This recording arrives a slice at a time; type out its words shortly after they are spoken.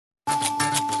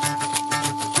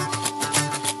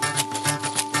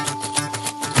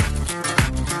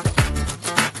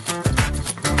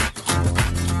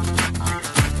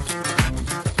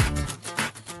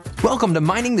Welcome to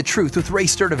Mining the Truth with Ray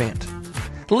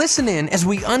Sturdivant. Listen in as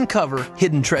we uncover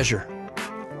hidden treasure.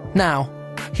 Now,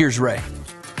 here's Ray.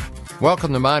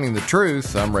 Welcome to Mining the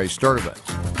Truth. I'm Ray Sturdivant.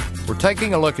 We're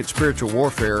taking a look at spiritual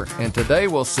warfare, and today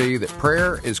we'll see that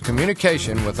prayer is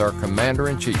communication with our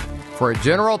Commander-in-Chief. For a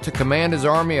general to command his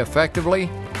army effectively,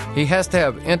 he has to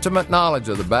have intimate knowledge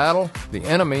of the battle, the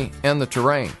enemy, and the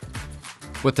terrain.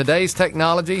 With today's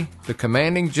technology, the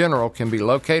commanding general can be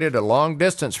located a long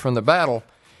distance from the battle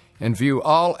and view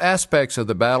all aspects of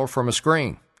the battle from a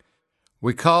screen.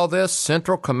 We call this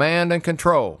Central Command and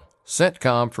Control,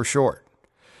 CENTCOM for short.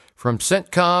 From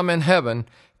CENTCOM in heaven,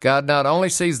 God not only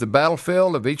sees the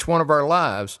battlefield of each one of our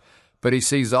lives, but He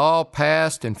sees all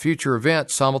past and future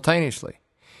events simultaneously.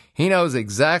 He knows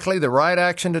exactly the right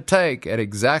action to take at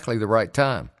exactly the right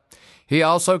time. He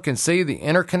also can see the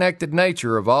interconnected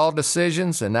nature of all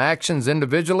decisions and actions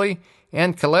individually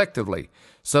and collectively,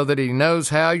 so that He knows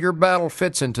how your battle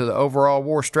fits into the overall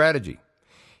war strategy.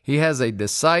 He has a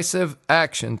decisive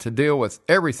action to deal with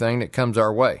everything that comes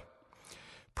our way.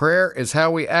 Prayer is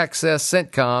how we access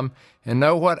CENTCOM and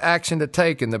know what action to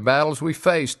take in the battles we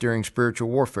face during spiritual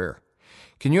warfare.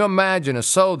 Can you imagine a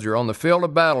soldier on the field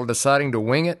of battle deciding to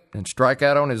wing it and strike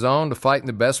out on his own to fight in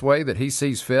the best way that he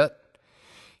sees fit?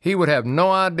 He would have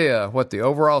no idea what the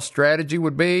overall strategy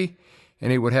would be,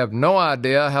 and he would have no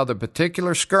idea how the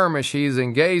particular skirmish he is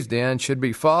engaged in should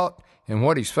be fought and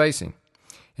what he's facing.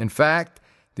 In fact,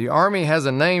 the Army has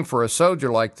a name for a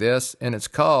soldier like this, and it's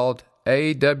called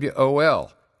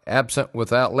AWOL, absent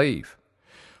without leave.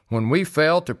 When we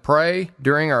fail to pray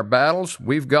during our battles,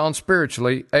 we've gone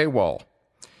spiritually AWOL.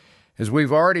 As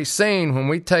we've already seen, when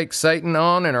we take Satan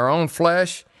on in our own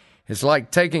flesh, it's like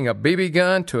taking a BB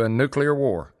gun to a nuclear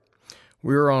war.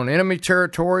 We are on enemy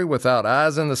territory without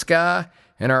eyes in the sky,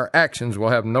 and our actions will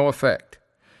have no effect.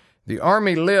 The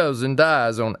Army lives and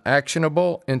dies on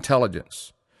actionable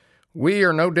intelligence. We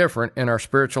are no different in our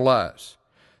spiritual lives.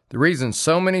 The reason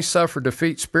so many suffer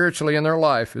defeat spiritually in their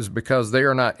life is because they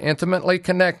are not intimately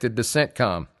connected to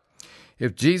CENTCOM.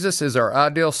 If Jesus is our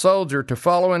ideal soldier to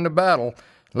follow into battle,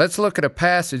 let's look at a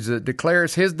passage that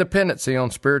declares His dependency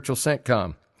on spiritual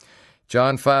CENTCOM.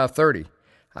 John 5:30.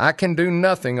 I can do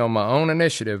nothing on my own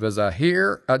initiative. As I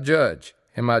hear, I judge,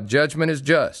 and my judgment is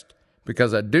just,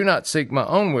 because I do not seek my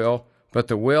own will, but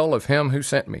the will of Him who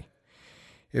sent me.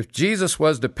 If Jesus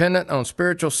was dependent on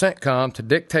spiritual CENTCOM to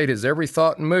dictate His every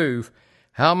thought and move,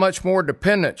 how much more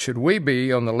dependent should we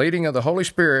be on the leading of the Holy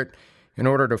Spirit in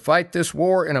order to fight this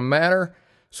war in a manner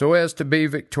so as to be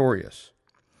victorious?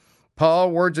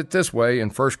 Paul words it this way in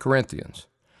 1 Corinthians.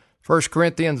 1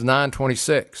 Corinthians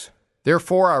 9:26.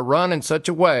 Therefore I run in such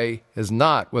a way as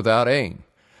not without aim.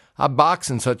 I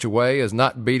box in such a way as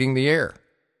not beating the air.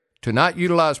 To not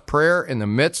utilize prayer in the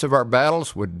midst of our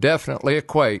battles would definitely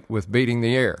equate with beating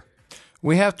the air.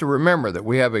 We have to remember that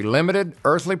we have a limited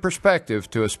earthly perspective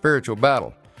to a spiritual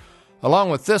battle. Along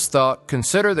with this thought,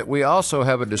 consider that we also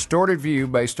have a distorted view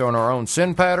based on our own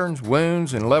sin patterns,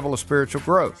 wounds, and level of spiritual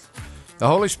growth. The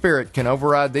Holy Spirit can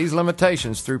override these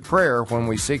limitations through prayer when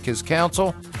we seek His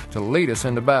counsel to lead us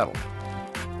into battle.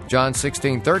 John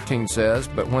 16:13 says,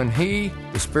 But when He,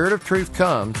 the Spirit of truth,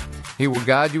 comes, He will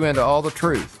guide you into all the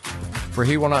truth. For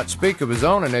He will not speak of His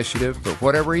own initiative, but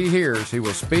whatever He hears, He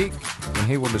will speak, and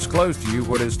He will disclose to you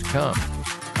what is to come.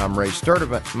 I'm Ray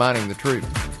Sturdivant, Mining the Truth.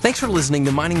 Thanks for listening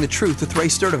to Mining the Truth with Ray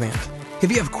Sturdivant. If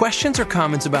you have questions or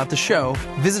comments about the show,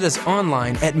 visit us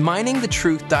online at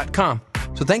miningthetruth.com.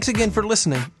 So thanks again for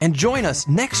listening, and join us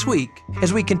next week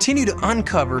as we continue to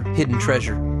uncover hidden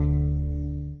treasure.